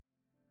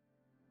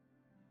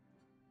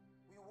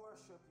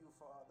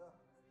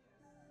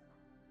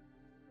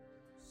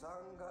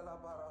Sangala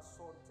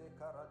barasonte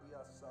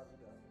karadia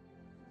sanda.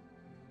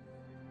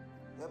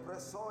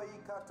 Epresoi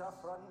kata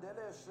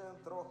frandele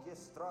centro che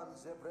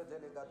stranze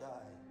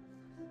predelegadai.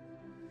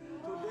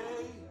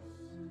 Today,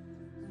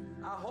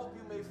 I hope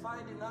you may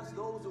find in us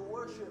those who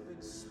worship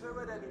in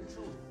spirit and in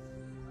truth.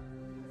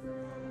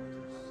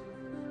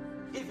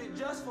 If it's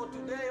just for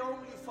today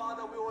only,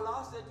 Father, we will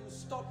ask that you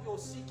stop your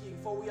seeking,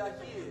 for we are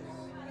here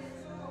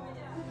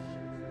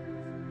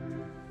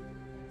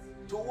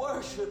to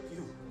worship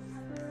you.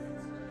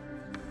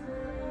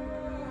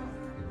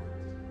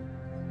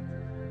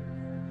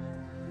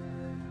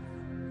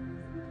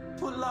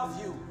 To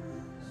love you.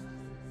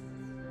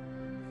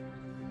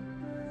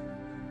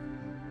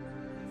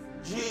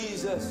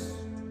 Jesus,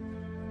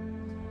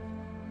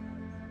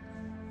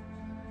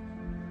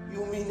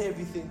 you mean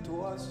everything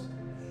to us.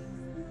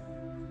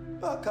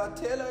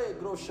 Akatela e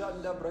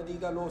groshanda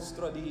bradiga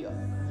lostradia.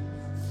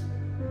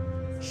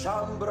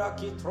 Shambra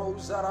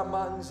kitroza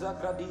ramanza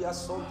gradia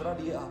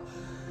sontradia.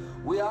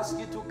 We ask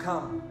you to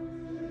come.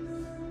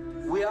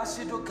 We ask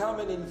you to come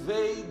and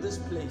invade this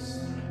place.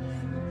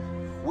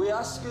 We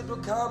ask you to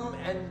come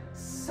and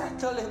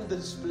settle in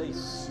this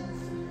place.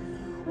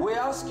 We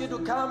ask you to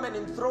come and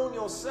enthrone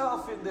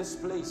yourself in this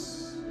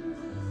place.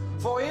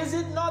 For is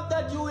it not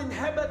that you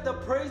inhabit the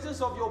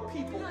praises of your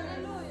people?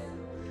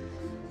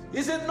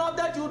 Is it not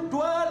that you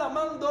dwell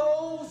among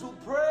those who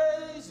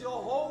praise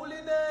your holy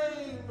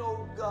name,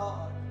 O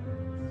God?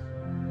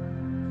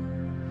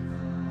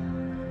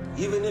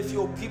 Even if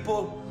your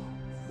people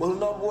will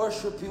not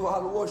worship you,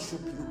 I'll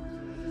worship you.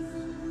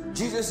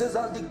 Jesus says,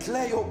 I'll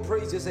declare your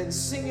praises and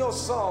sing your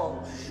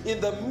song in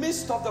the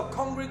midst of the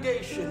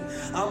congregation.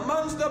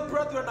 Amongst the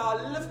brethren,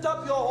 I'll lift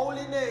up your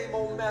holy name,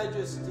 O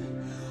Majesty,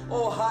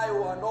 O High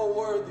One, O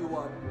Worthy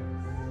One.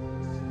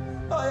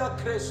 Aya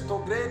Cristo,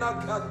 grena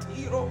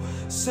cantiro,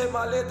 se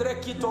maledre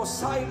quito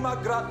saima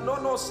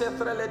granono se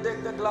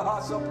freledek de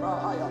glahasa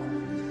praaya.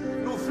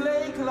 Nu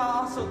flake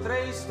la so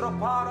treistra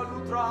para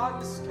lutra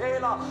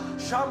skela,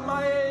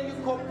 shamae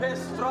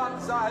copestran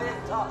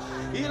zaeta,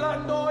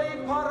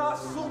 ilandoi para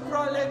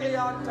supra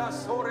legeanta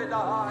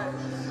soredai.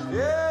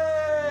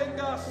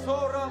 Enga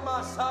sora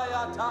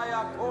masaya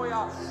taya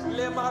koya,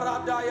 le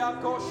maradaya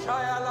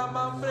koshaya la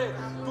mambre,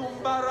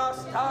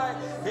 tumbarastai,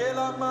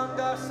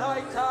 elamanda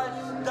saitai,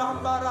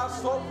 dambara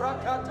sopra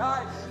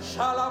katai,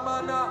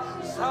 shalamana,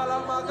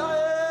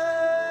 salamagae.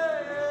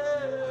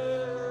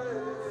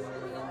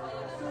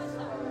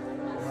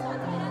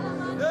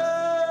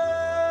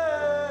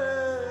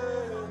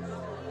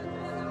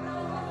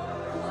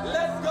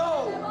 Let's go.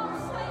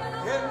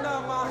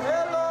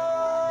 Henamahelo.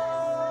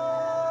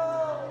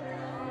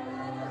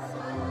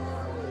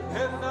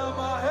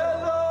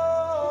 Henamahelo.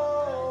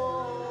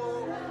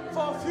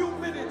 For a few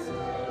minutes,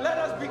 let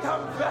us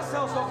become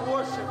vessels of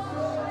worship.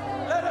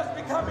 Let us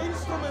become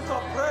instruments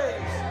of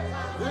praise.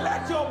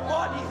 Let your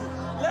body,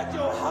 let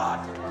your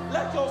heart,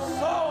 let your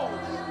soul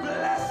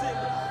bless him.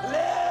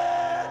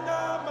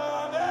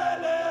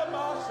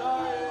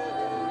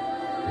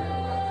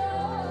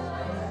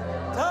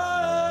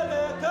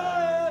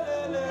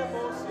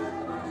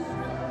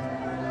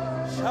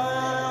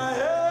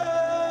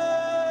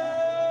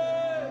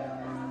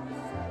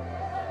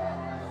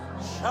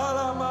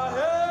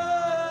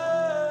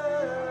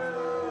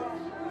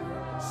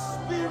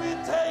 Spirit,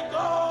 take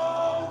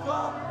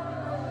over.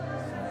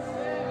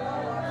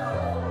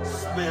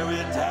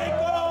 Spirit, take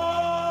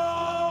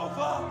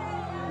over.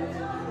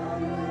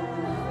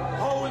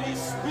 Holy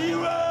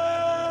Spirit.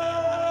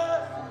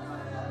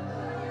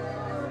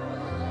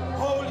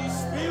 Holy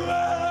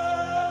Spirit.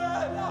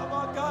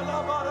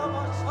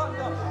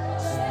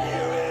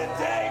 Spirit,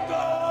 take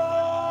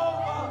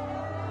over.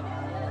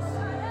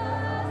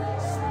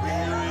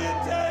 Spirit,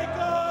 take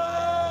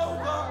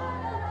over.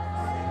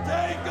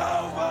 Take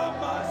over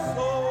my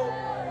soul.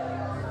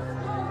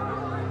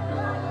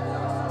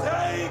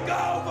 Take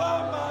over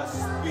my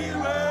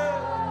spirit.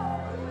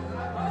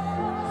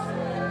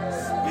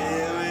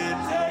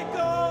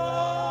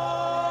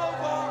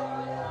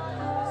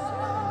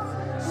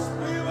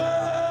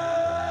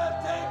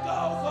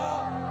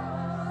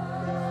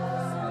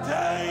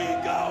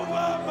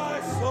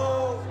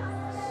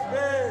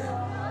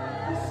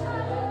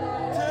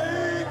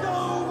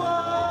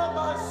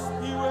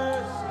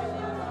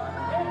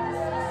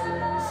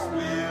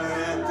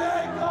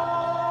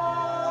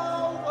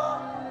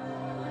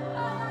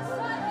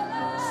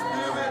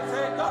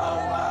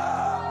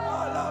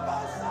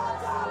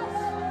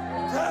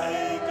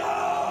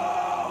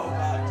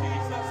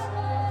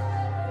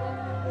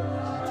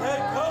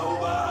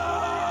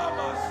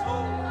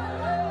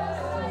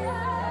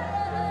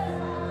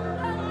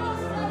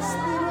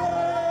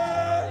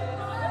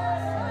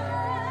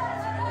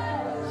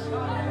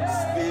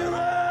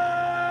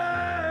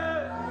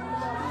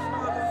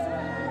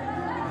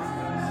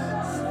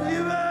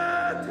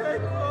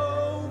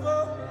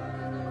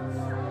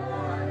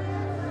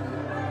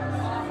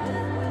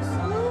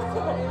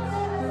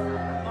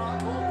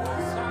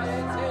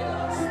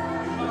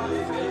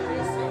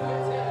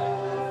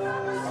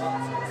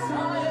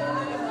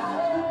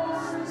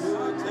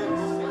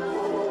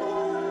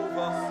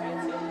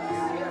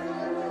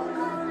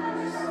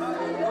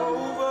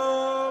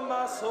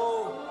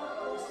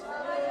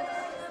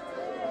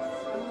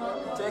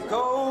 Take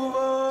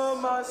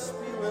over my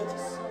spirit.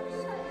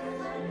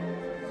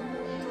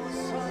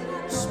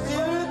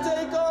 Spirit,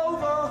 take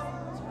over.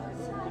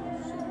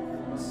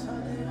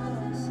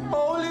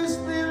 Holy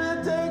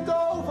Spirit, take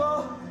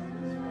over.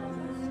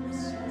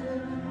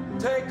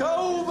 Take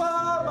over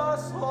my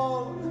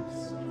soul.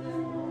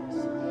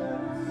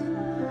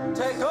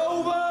 Take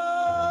over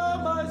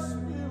my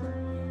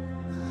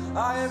spirit.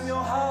 I am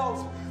your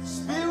house.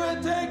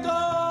 Spirit, take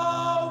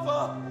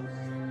over.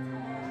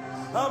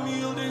 I'm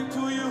yielding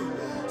to you.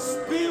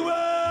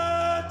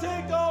 Spirit,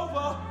 take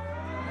over.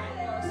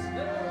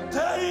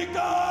 Take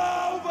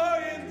over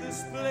in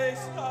this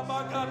place.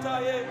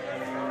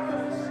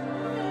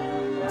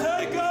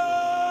 Take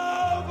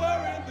over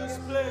in this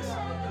place.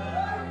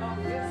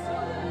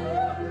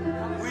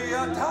 We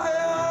are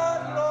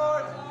tired,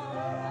 Lord,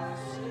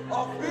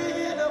 of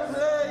being in a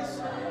place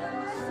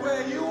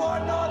where you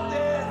are not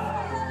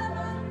there.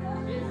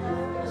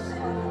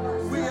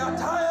 We are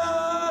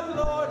tired,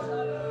 Lord,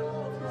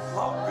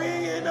 of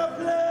being in a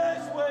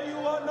place where you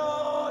are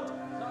not.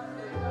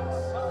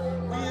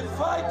 We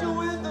invite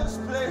you in this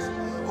place.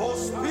 Oh,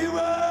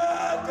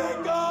 Spirit,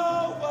 take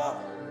over.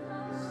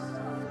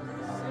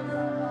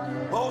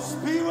 Oh,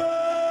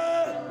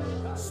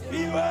 Spirit,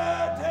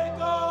 Spirit,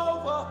 take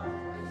over.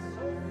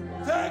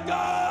 Take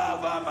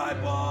over my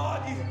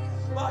body.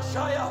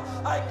 Messiah,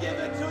 I give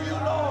it to you,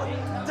 Lord.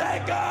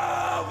 Take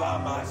over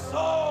my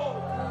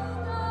soul.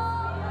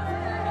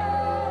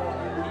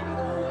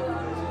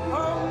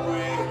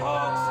 Hungry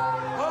hearts,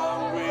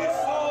 hungry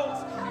souls.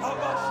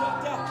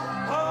 Abashata,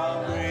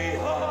 hungry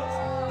hearts,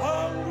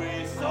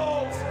 hungry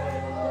souls.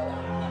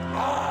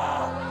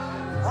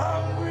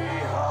 Hungry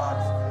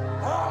hearts,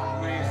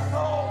 hungry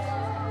souls.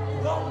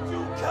 Won't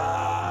you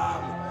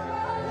come?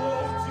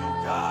 Won't you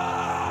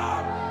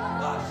come?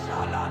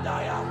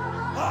 Ashaladaya,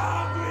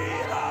 hungry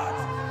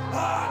hearts,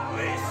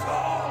 hungry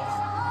souls.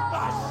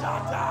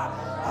 Ashata,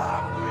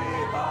 hungry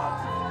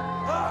hearts,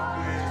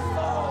 hungry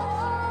souls.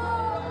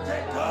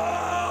 Take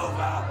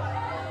over,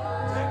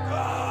 take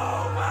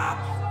over,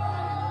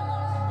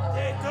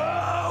 take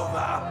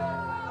over.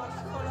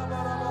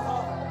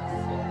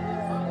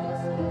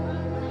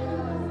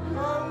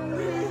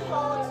 Hungry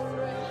hearts,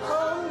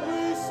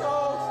 hungry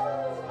souls.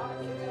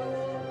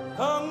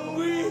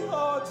 Hungry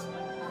hearts,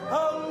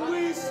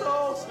 hungry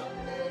souls.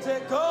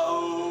 Take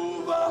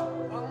over.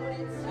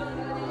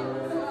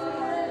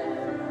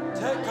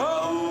 Take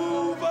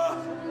over.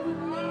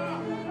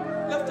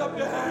 Lift up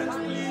your hands,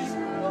 please.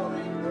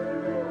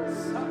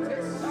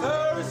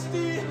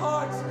 Thirsty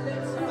hearts,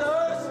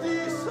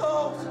 thirsty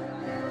souls.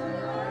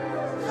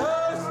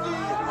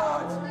 Thirsty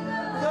hearts,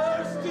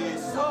 thirsty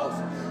souls.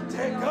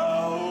 Take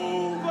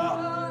over.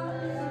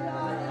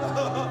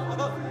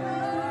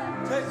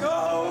 Take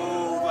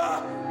over.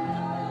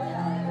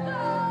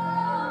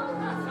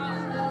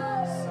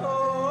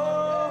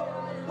 Oh,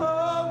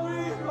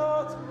 hungry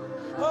hearts,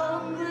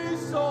 hungry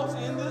souls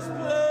in this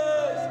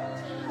place.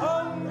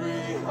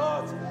 Hungry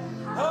hearts,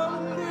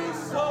 hungry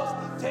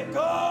souls. Take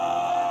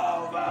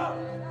over.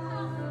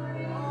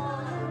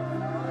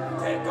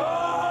 Take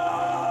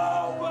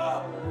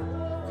over.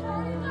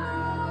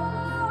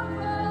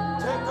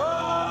 Take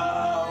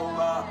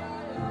over.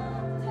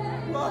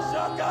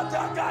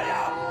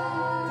 Mashakatakaya.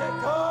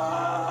 Take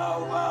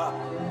over.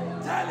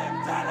 Tell him,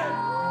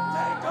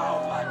 take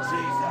over,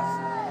 Jesus.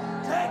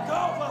 Take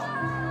over.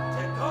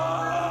 Take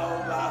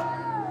over.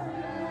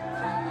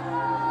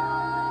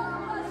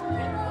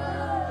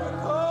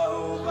 Take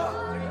over.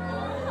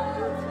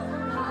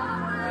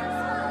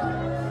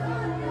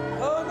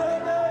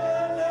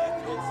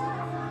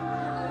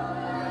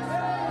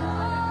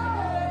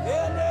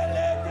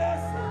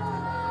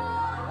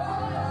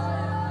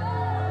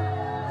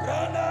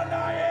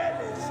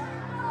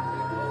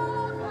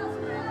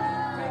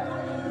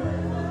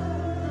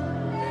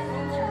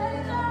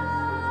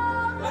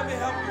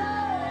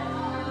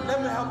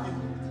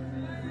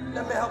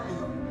 Let me help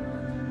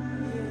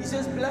you. He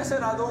says, blessed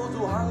are those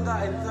who hunger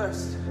and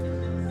thirst,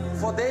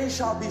 for they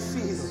shall be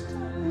filled.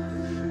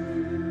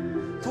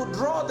 To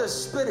draw the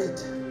Spirit,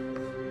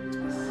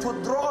 to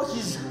draw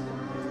His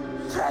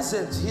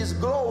presence, His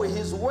glory,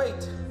 His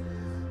weight,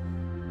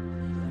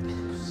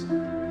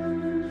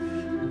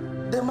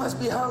 there must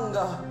be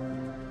hunger.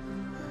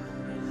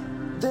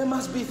 There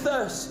must be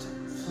thirst.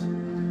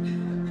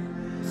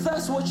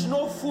 Thirst which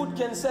no food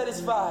can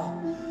satisfy.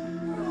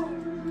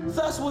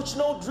 Thirst which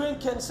no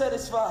drink can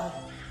satisfy.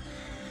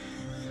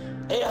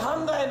 A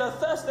hunger and a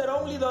thirst that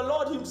only the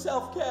Lord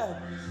Himself can.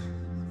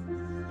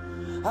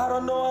 I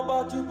don't know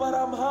about you, but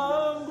I'm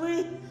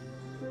hungry.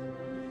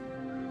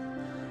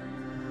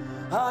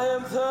 I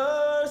am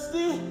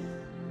thirsty.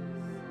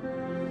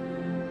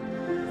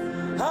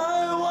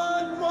 I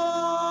want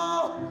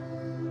more.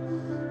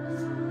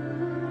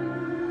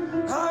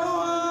 I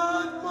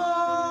want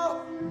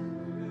more.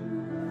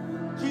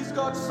 He's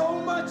got so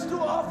much to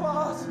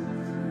offer us.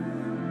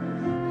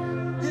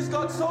 He's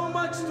got so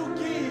much to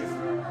give.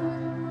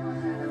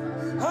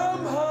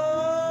 I'm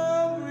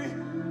hungry.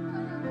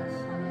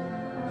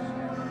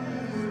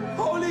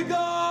 Holy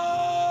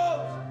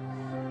Ghost,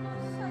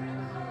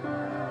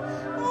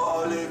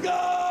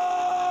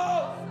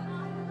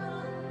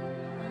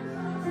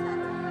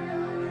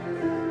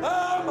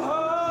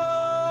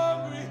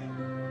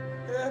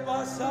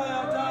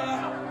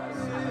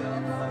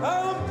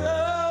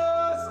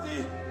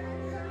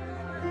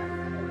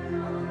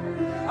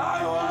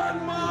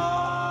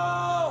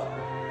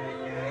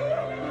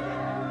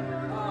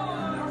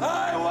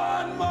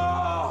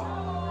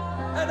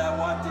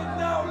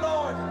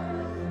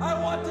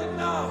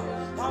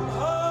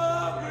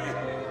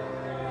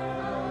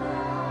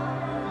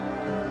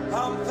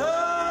 I'm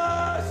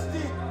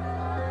thirsty,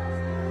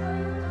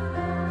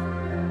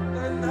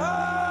 and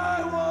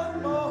I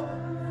want more,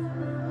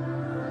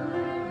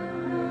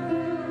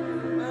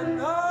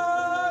 and I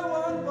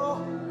want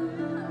more.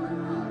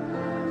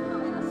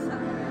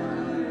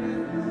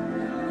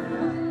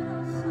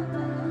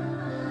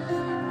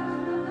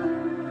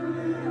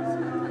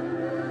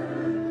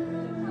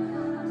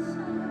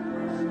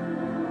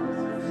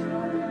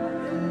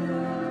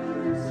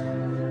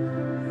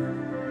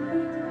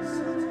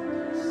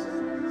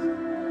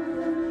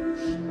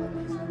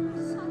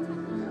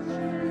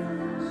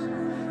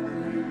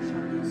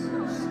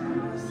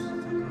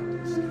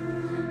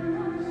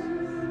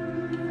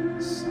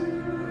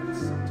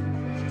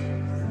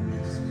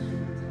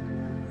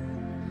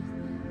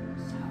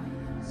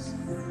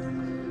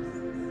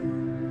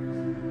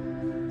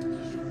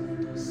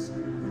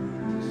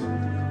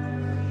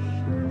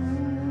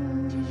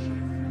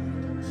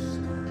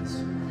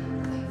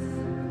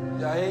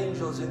 There are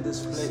angels in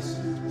this place.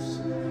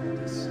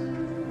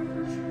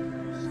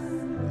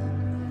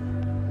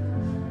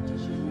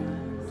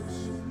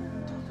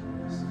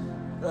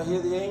 I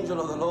hear the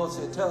angel of the Lord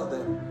say, tell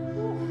them,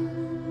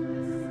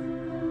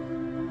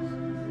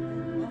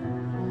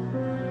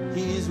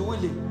 He is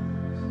willing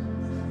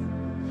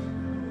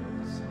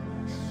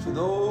to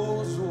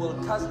those who will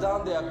cast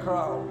down their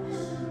crowns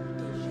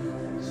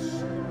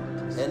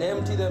and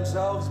empty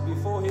themselves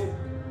before Him.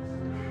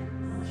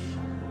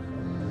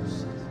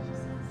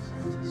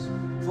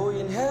 For He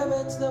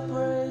inhabits the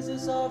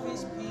praises of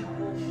His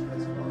people.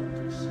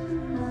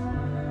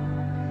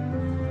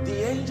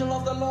 The angel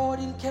of the Lord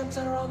encamps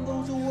around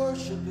those who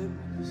worship Him.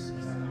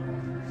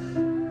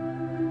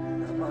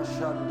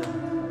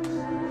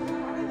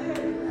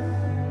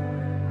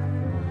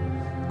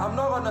 I'm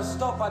not going to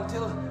stop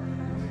until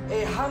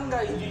a hunger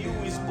in you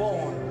is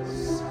born.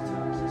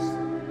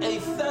 A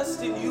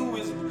thirst in you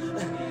is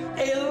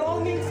a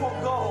longing for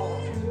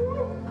God.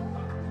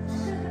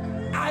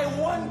 I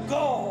want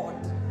God.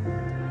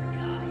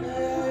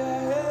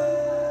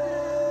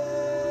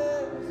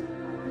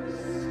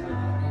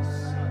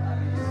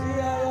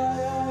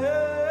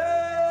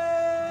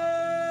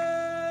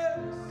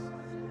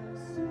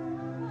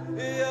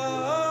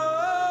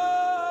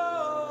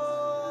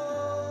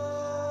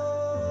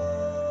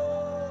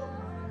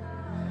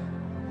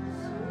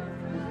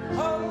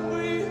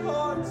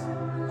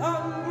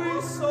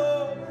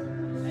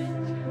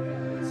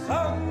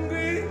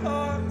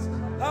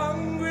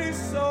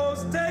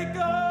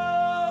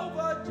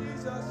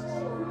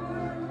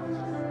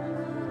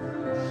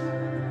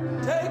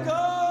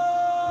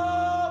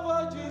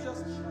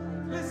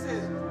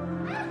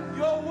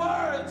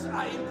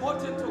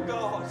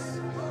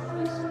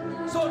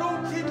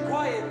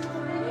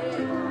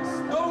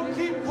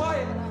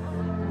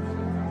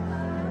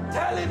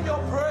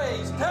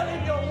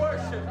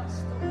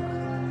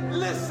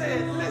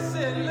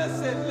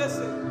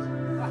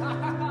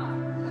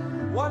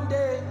 One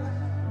day,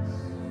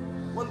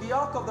 when the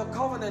Ark of the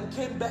Covenant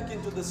came back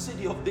into the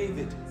city of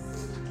David,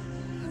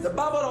 the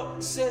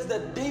Bible says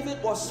that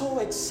David was so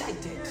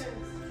excited,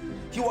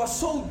 he was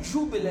so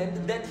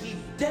jubilant that he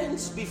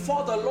danced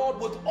before the Lord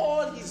with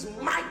all his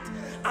might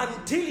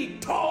until he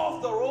tore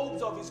off the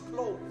robes of his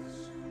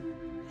clothes.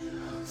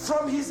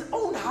 From his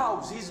own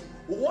house, his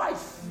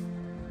wife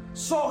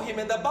saw him,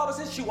 and the Bible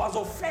says she was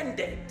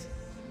offended.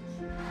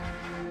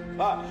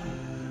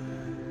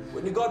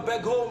 When he got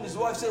back home, his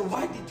wife said,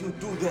 why did you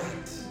do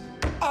that?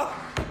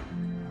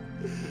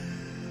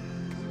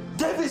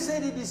 David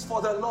said, it is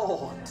for the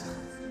Lord.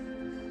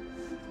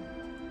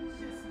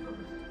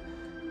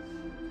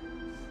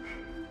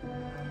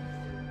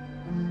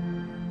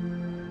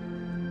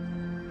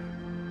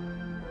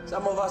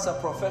 Some of us are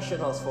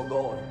professionals for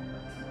God.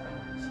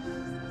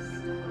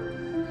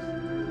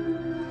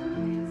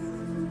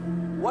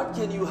 What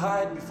can you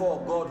hide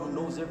before God who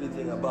knows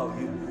everything about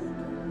you?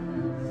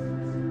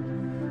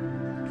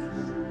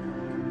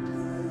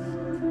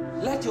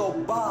 Let your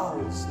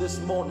bowels this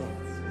morning,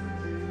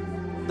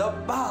 the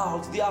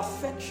bowels, the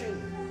affection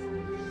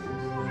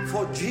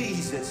for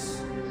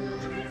Jesus,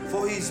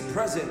 for His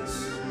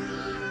presence,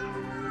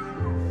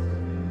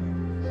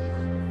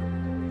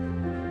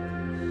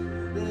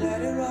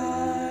 let it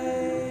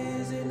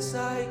rise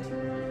inside.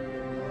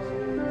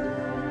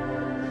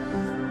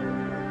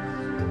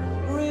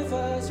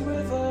 Rivers,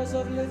 rivers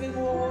of living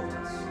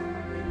waters,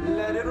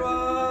 let it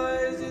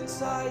rise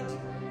inside.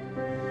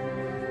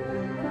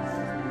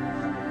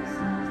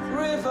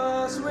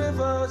 Rivers,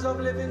 rivers of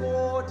living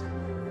water.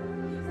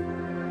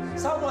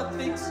 Someone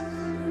thinks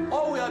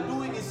all we are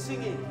doing is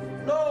singing.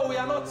 No, we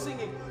are not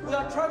singing. We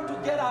are trying to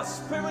get our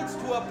spirits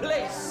to a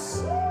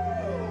place.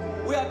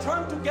 We are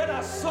trying to get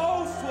our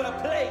souls to a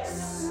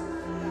place.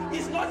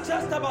 It's not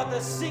just about the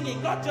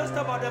singing, not just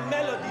about the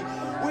melody.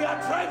 We are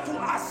trying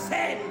to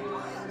ascend.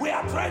 We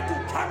are trying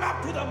to come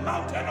up to the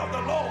mountain of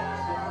the Lord.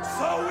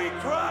 So we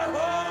cry,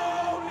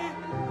 holy,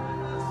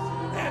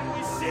 and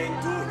we sing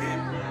to Him.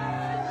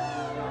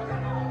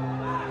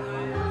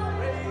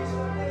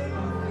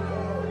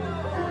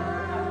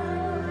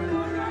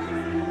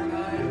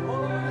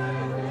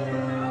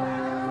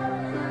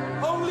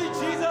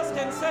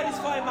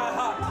 satisfy my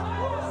heart.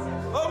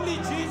 Only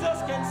Jesus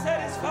can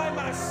satisfy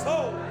my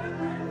soul.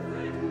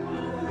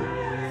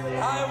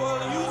 I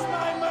will use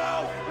my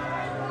mouth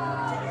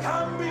to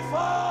come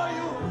before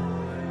you.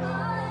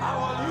 I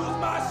will use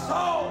my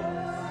soul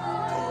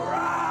to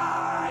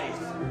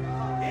rise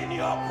in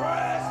your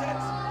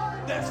presence.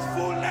 There's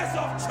fullness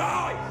of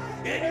joy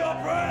in your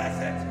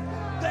presence.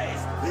 There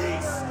is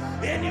peace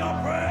in your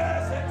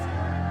presence.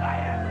 I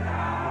am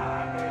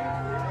coming.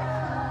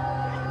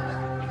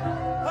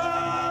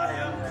 I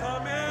am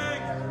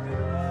coming.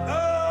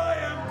 I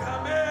am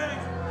coming.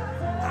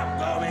 I'm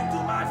going to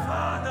my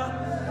Father.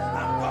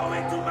 I'm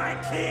going to my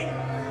King.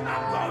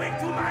 I'm going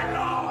to my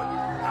Lord.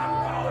 I'm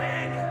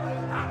going.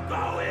 I'm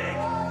going.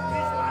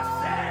 He's my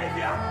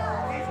Savior.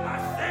 He's my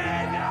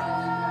Savior.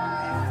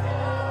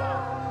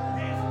 Before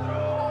His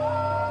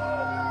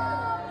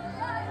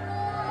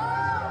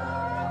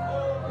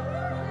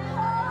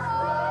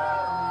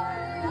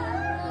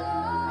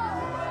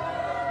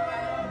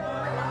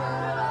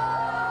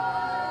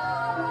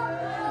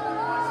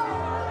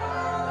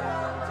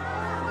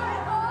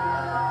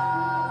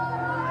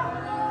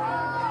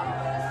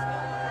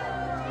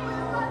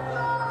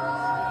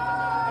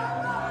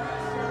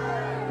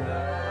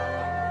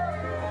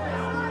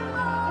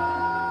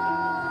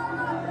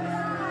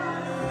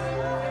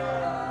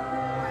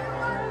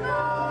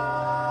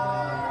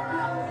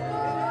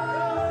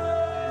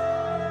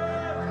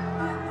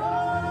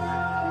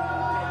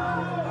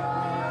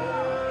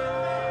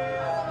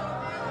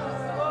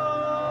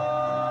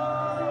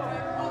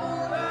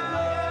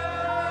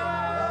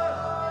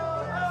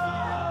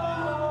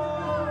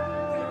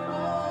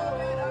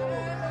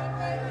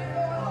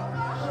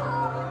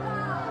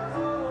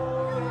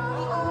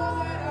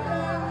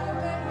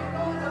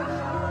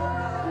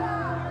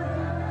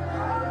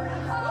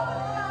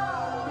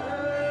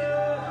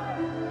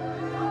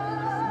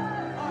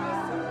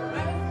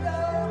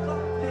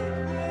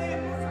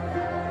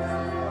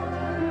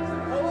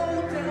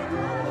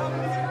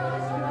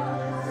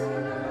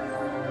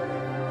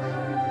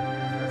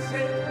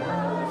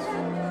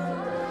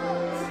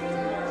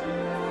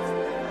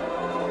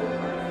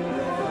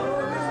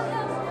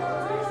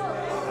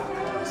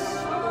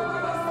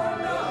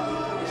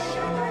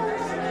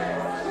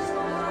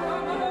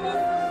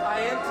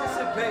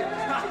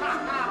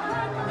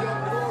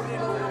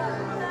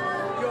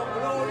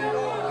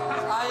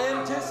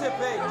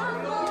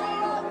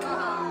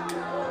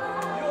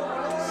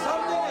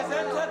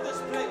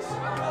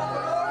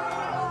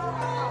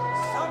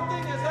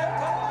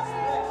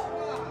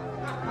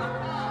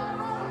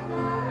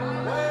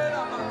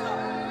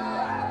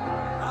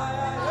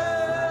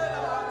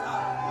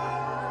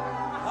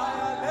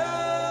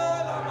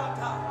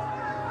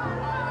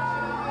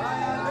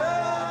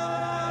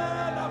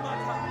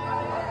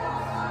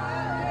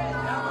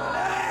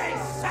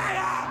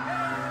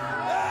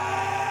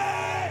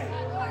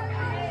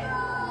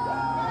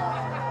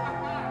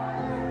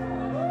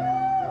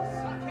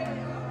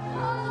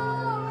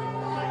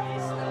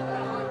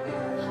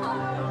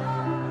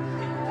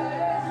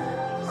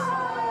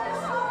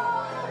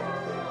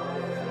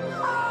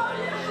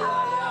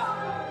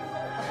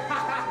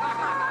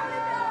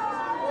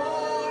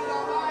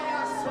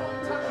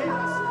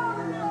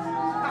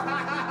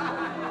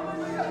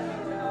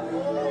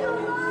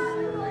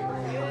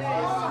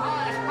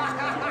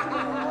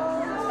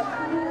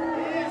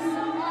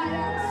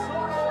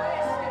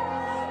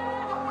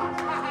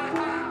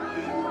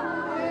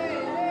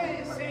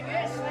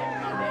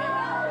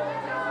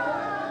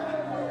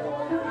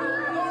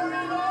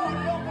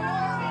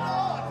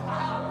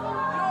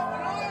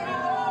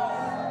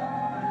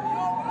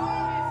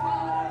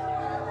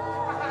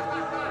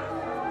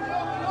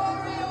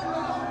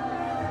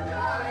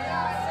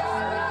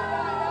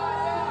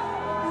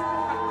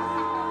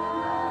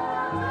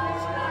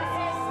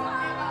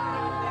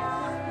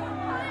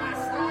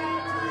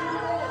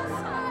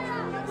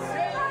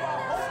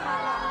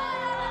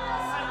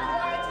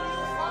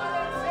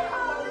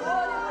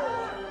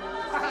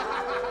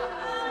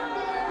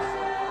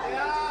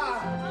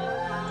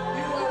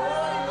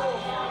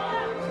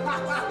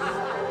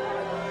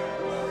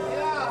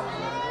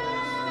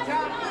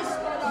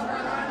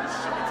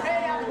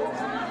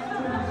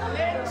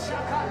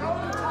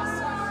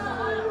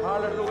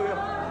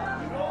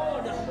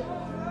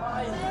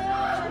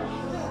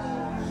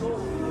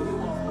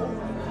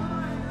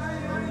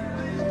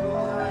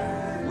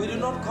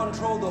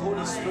control the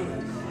Holy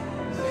Spirit.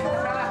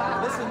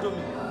 Listen to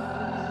me.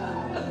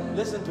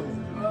 Listen to me.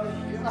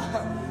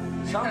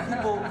 Some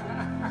people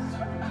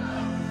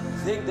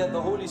think that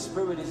the Holy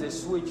Spirit is a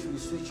switch you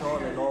switch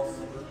on and off,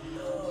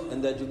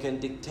 and that you can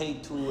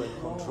dictate to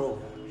and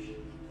control.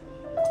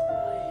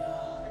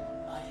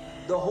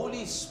 The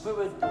Holy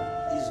Spirit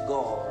is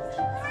God.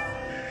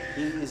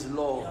 He is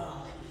Lord.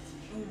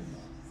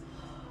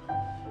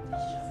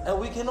 And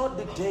we cannot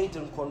dictate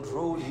and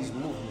control His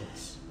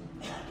movements.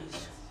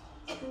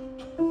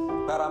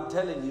 But I'm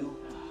telling you,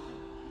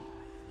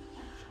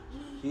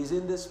 He's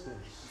in this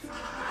place.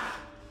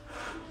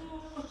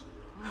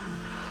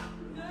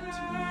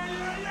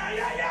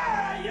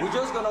 We're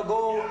just gonna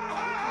go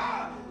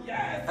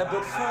a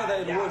bit further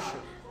in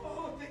worship.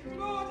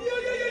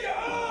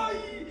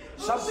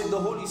 Something the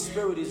Holy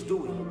Spirit is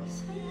doing.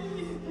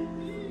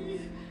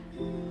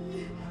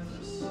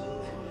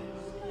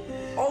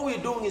 All we're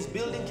doing is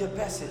building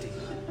capacity.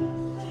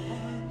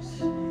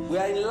 We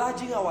are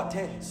enlarging our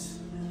tents.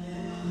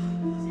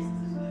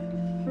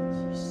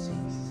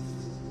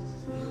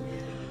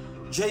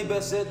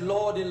 Jabez said,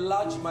 Lord,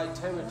 enlarge my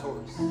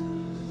territories.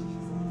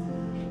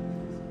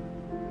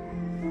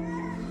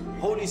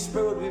 Holy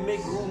Spirit, we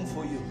make room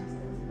for you.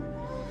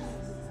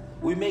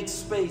 We make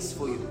space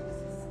for you.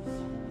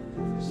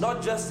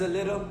 Not just a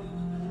little,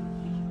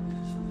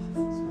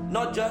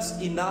 not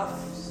just enough,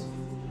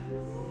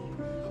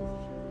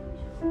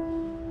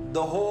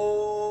 the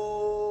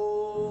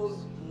whole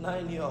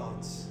 9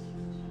 yards.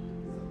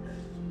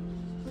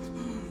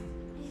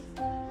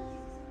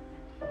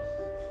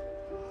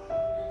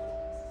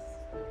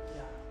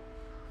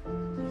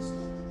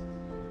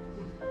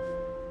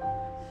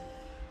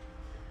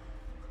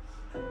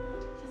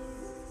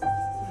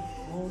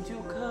 Won't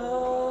you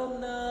come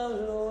now,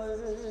 Lord?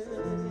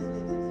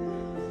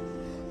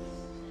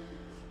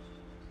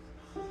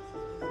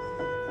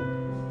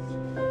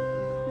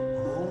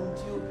 Won't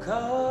you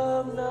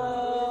come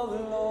now,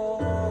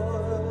 Lord?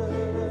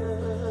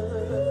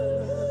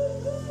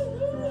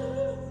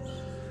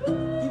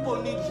 People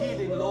need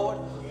healing, Lord.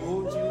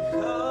 Won't you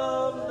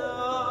come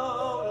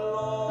now,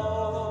 Lord?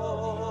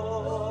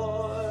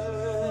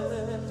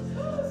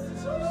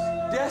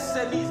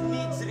 Destinies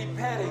needs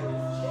repairing.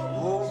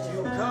 Won't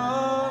you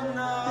come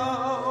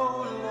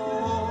now,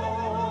 Lord?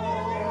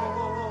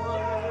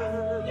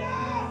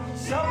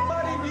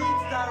 Somebody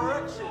needs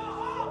direction.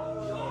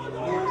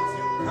 Won't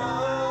you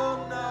come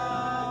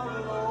now,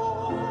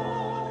 Lord?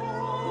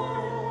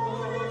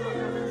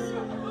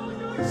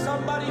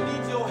 Somebody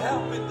needs your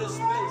help in this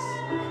place.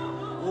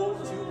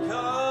 Won't you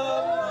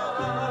come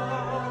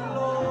now,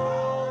 Lord?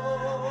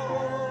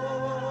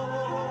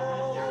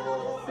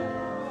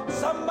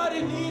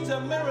 Somebody needs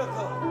a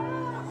miracle.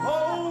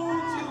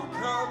 Won't you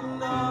come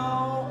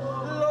now,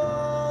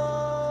 Lord?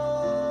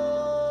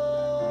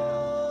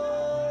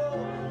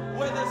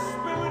 Where the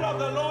Spirit of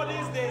the Lord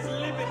is, there's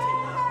liberty.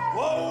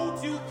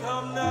 Won't you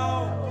come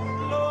now,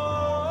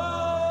 Lord?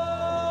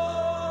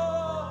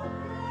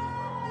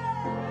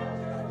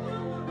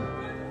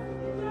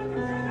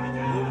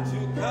 Won't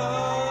you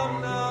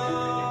come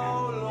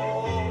now,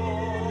 Lord?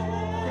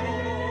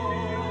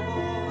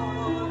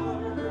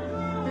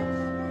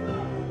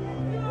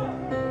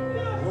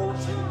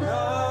 Won't you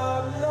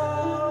come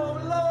now,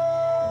 Lord?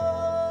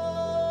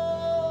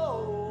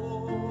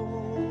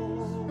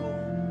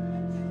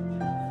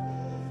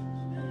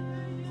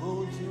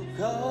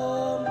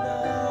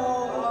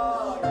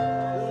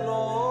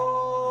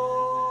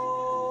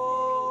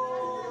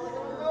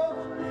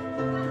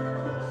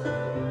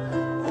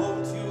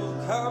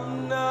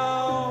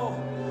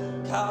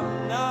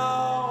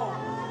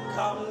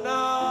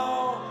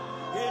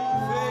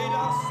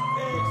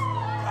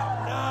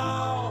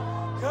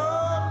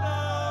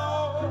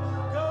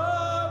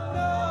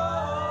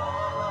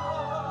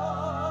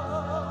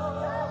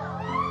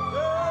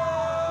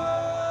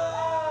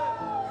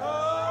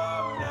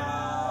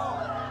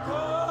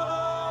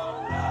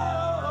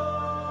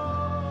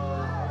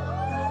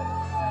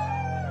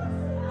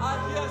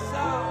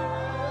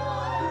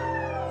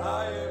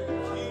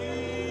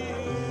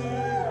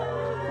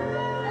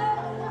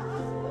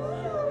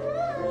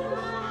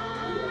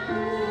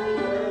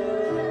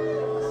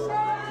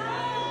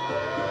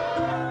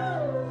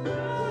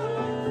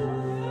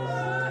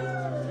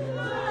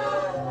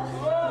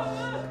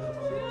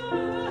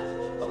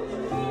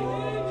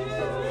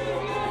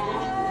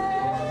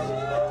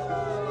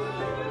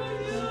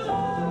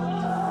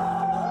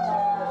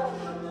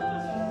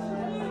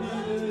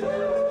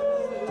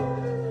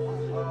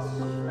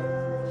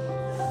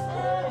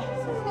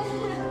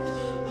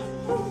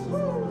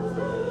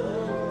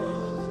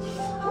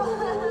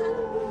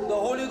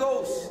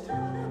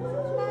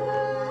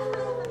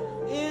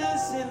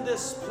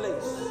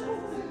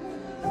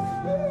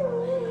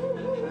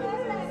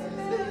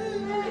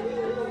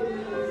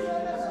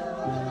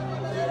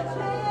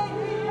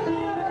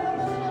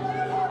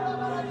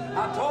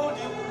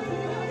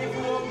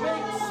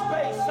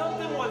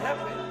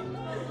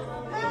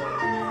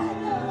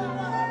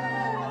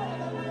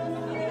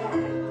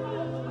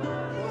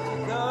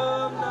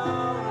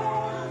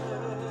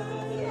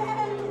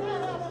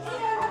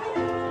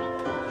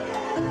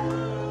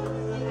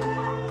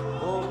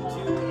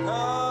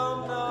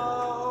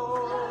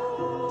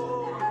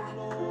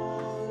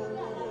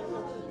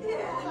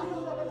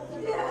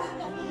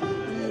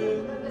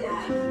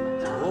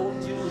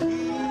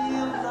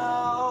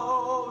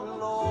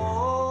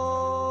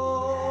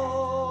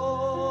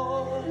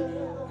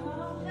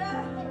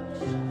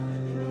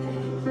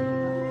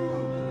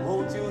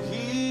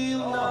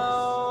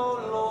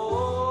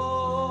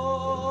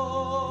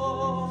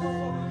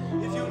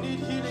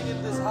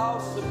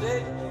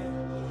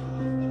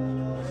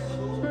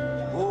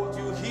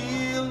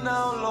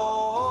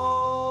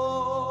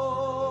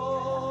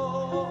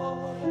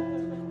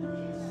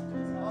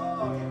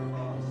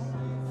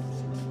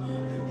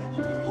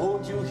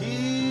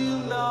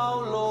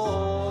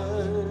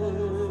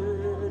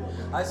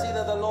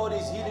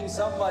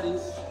 somebody,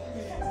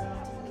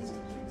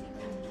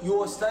 you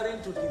were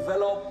starting to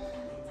develop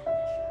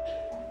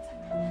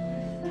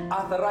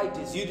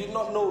arthritis. You did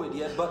not know it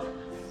yet, but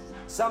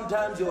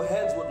sometimes your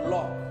hands would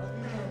lock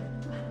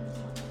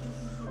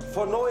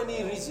for no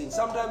any reason.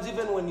 Sometimes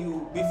even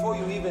before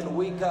you even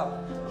wake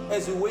up,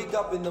 as you wake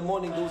up in the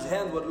morning, those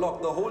hands would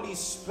lock. The Holy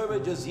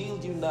Spirit just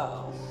healed you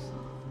now.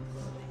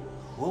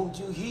 Won't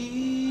you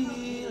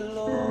heal,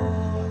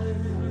 Lord?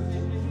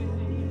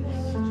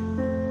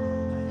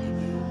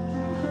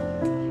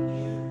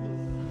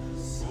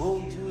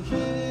 Won't you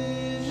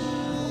heal,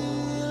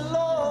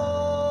 Lord?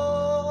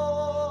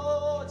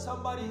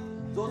 Somebody,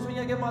 those when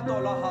you get my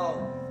dollar, how?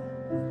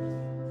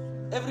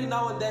 Every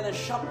now and then a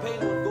sharp pain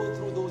would go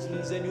through those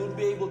knees and you would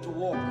be able to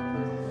walk.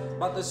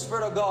 But the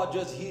Spirit of God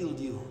just healed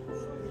you.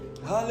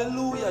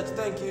 Hallelujah.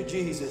 Thank you,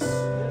 Jesus.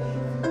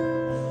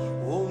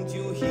 Won't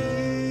you heal,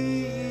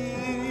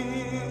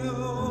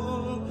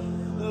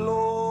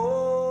 Lord?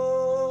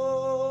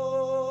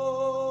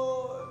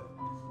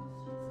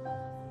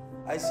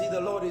 I see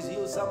the Lord has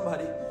healed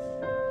somebody.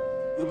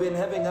 You've been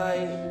having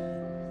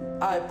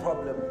eye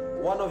problem.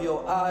 One of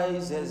your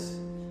eyes has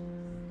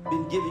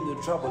been giving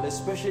you trouble,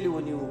 especially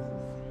when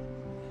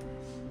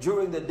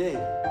during the day,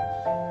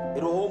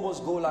 it will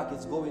almost go like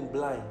it's going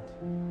blind.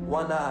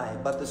 One eye,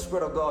 but the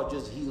Spirit of God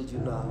just healed you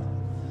now.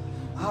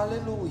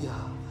 Hallelujah.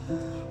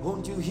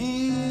 Won't you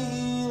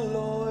heal,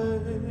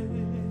 Lord?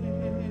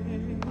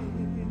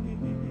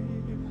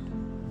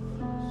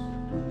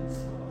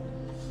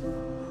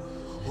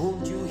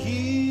 Won't you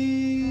heal,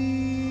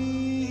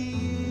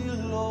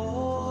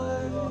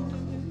 Lord?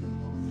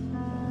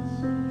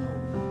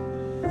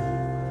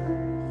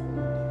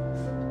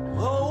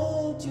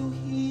 Won't you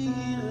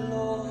heal,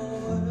 Lord?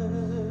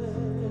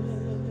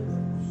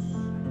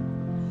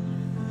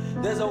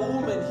 There's a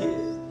woman here.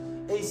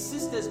 A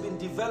cyst has been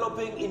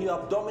developing in your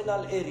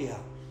abdominal area.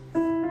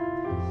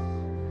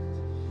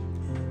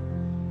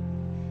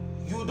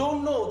 You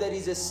don't know that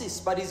it's a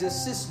cyst, but it's a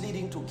cyst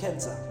leading to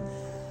cancer.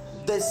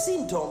 The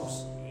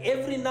symptoms,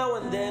 every now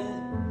and then,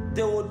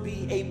 there would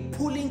be a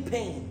pulling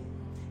pain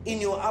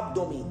in your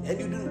abdomen, and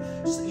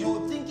you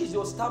would think it's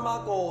your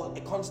stomach or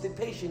a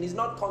constipation. It's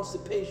not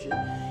constipation,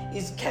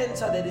 it's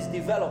cancer that is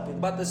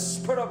developing. But the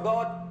Spirit of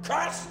God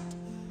crushed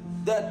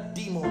that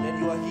demon and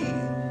you are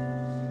healed.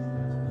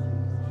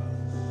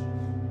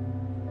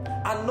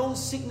 Unknown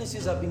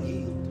sicknesses have been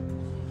healed.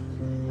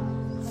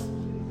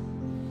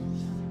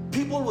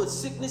 People with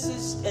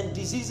sicknesses and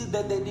diseases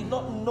that they did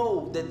not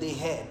know that they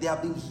had, they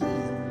have been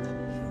healed.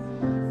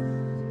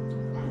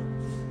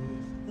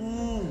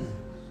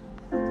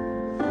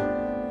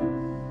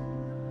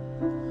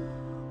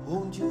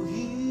 Won't you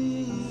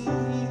heal,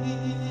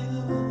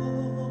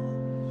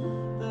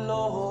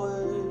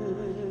 Lord?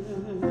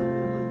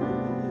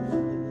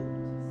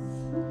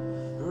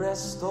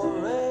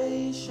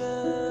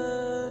 Restoration.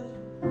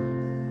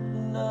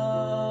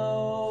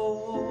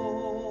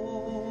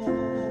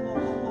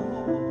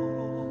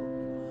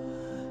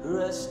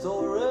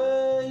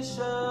 Restoration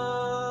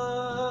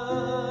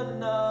now. Restoration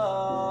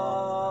now.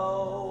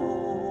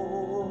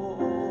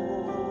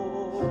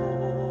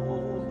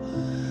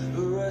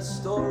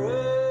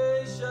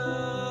 Restoration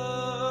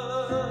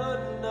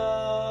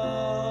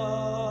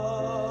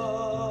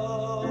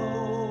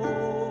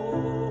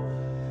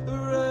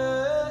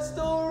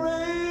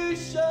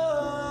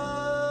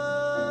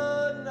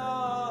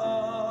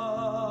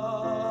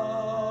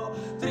now.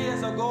 3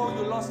 years ago,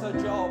 you lost a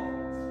job.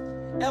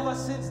 Ever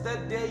since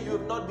that day, you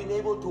have not been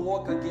able to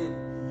walk again.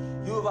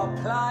 You have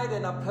applied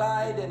and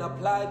applied and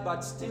applied,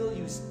 but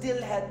you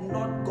still had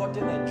not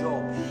gotten a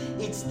job.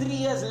 It's 3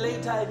 years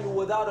later and you're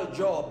without a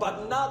job.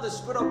 But now the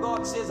Spirit of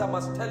God says, I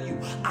must tell you,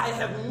 I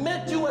have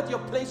met you at your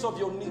place of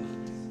your need.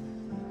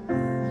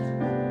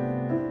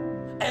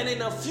 And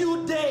in a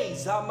few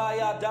days, turn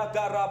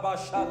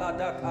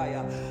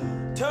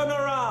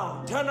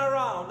around,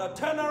 a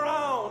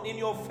turnaround in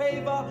your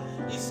favor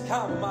is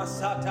come.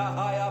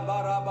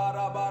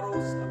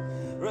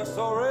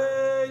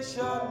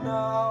 Restoration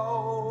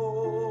now.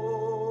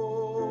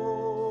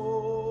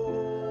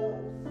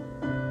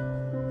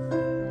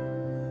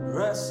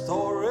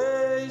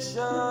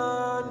 Restoration.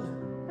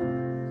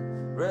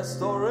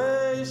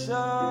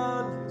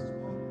 Restoration.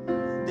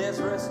 There's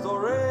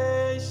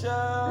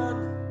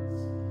restoration.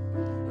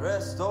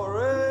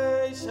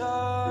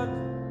 Restoration.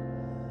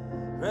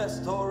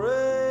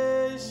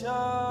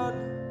 Restoration.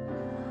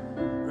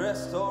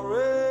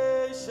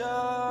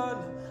 Restoration.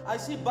 I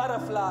see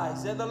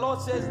butterflies, and the Lord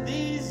says,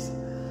 these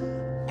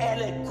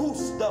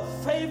elekus, the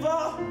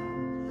favor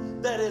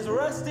that is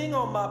resting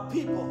on my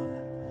people.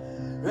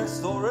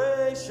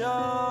 Restoration.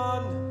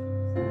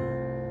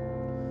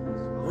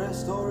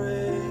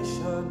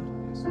 Restoration.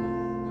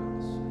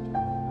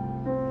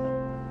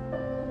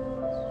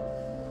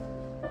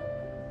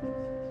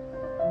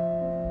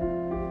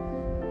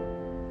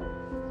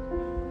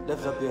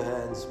 Lift up your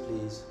hands,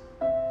 please.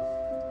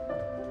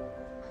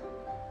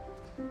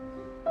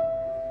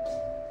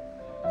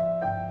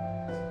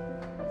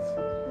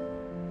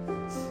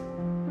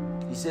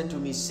 He said to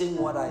me, sing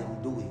what I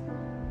am doing.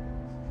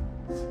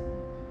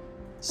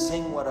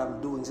 Sing what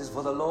I'm doing. It says,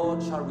 for the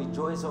Lord shall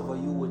rejoice over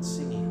you with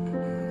singing.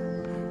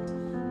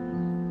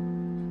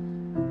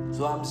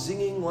 So I'm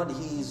singing what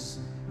He's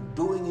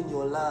doing in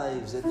your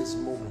lives at this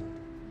moment.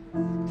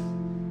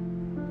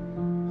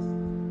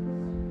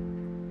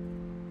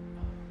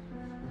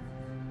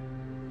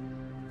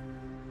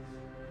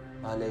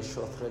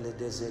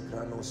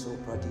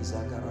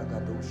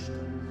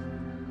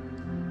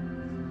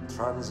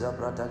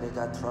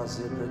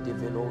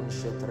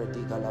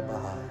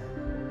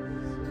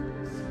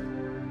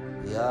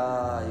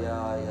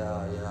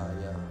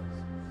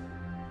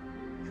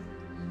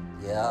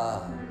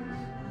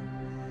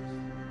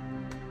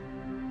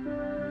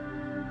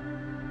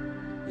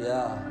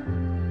 Yeah.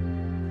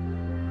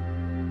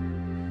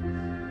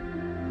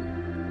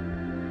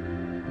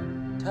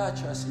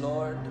 Touch us,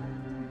 Lord.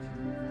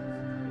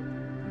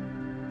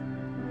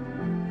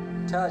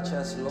 Touch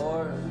us,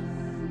 Lord.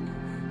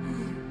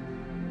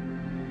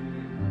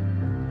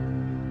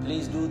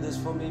 Please do this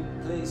for me.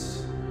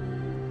 Place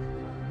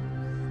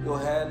your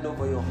hand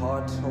over your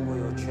heart, over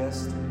your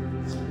chest.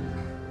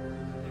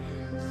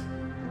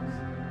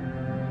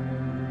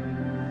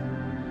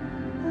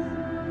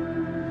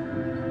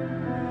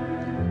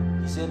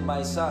 He said,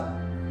 my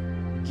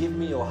son, give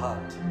me your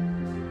heart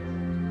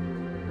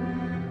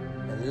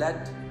and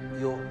let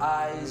your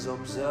eyes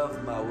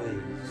observe my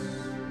ways.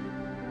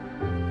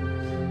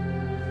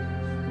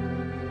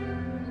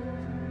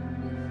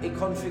 A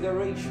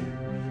configuration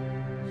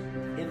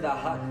in the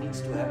heart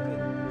needs to happen.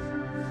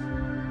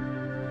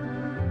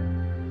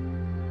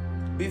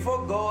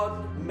 Before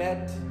God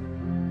met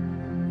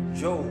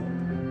Job,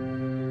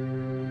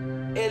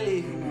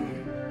 Elihu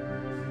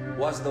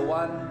was the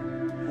one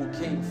who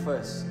came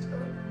first.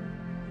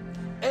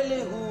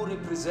 Elihu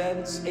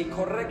represents a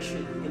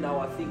correction in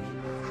our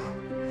thinking,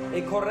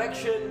 a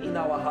correction in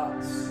our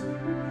hearts.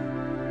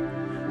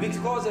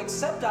 Because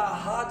except our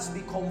hearts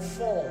be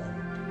conformed,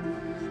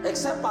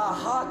 except our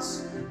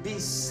hearts be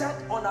set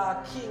on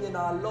our King and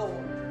our Lord,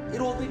 it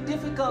will be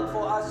difficult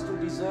for us to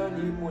discern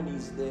Him when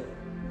He's there.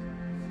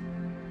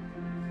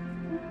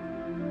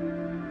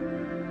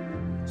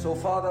 So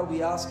Father,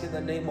 we ask in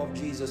the name of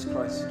Jesus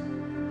Christ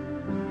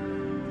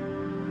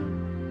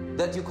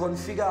that you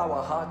configure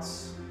our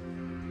hearts,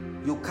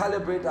 you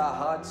calibrate our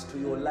hearts to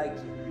your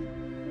liking.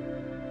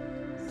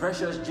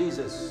 Precious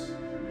Jesus,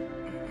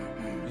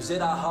 you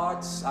said our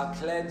hearts are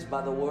cleansed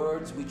by the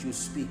words which you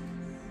speak.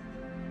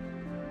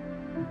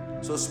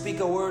 So speak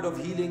a word of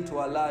healing to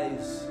our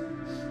lives.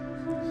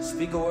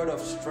 Speak a word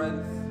of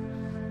strength.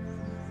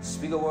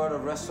 Speak a word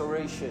of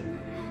restoration.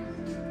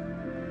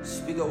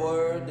 Speak a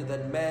word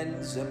that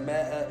mends,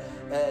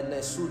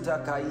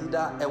 nesuta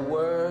kaida, a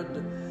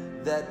word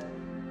that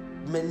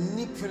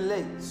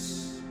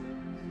manipulates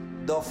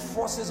the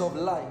forces of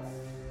life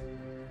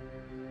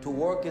to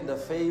work in the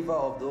favor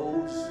of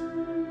those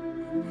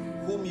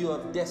whom you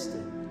have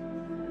destined.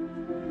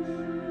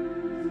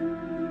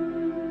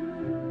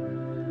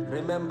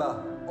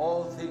 Remember,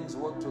 all things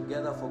work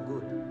together for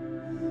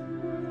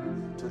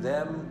good to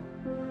them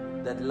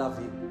that love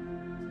you,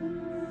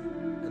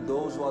 and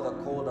those who are the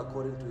called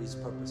according to His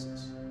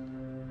purposes.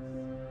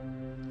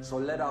 So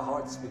let our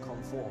hearts be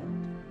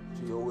conformed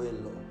to your will,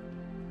 Lord.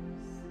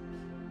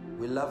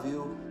 We love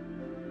you.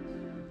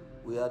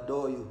 We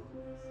adore you.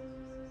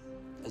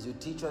 As you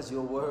teach us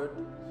your word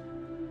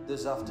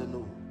this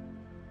afternoon,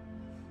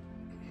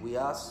 we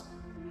ask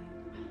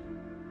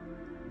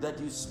that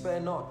you spare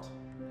not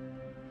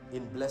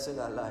in blessing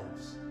our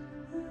lives,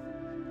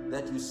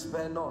 that you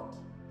spare not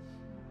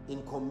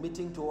in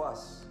committing to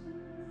us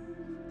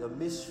the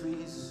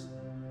mysteries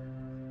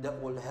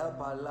that will help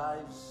our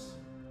lives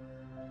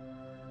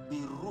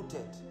be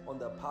rooted on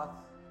the path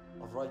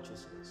of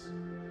righteousness.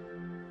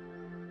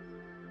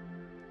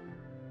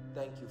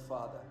 Thank you,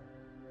 Father,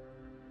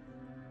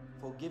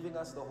 for giving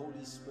us the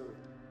Holy Spirit.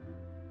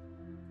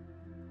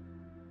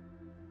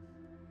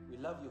 We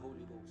love you,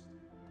 Holy Ghost.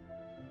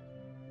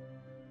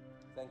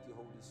 Thank you,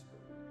 Holy Spirit.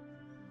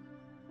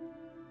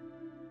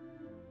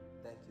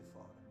 Thank you,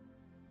 Father.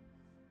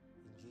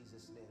 In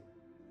Jesus' name.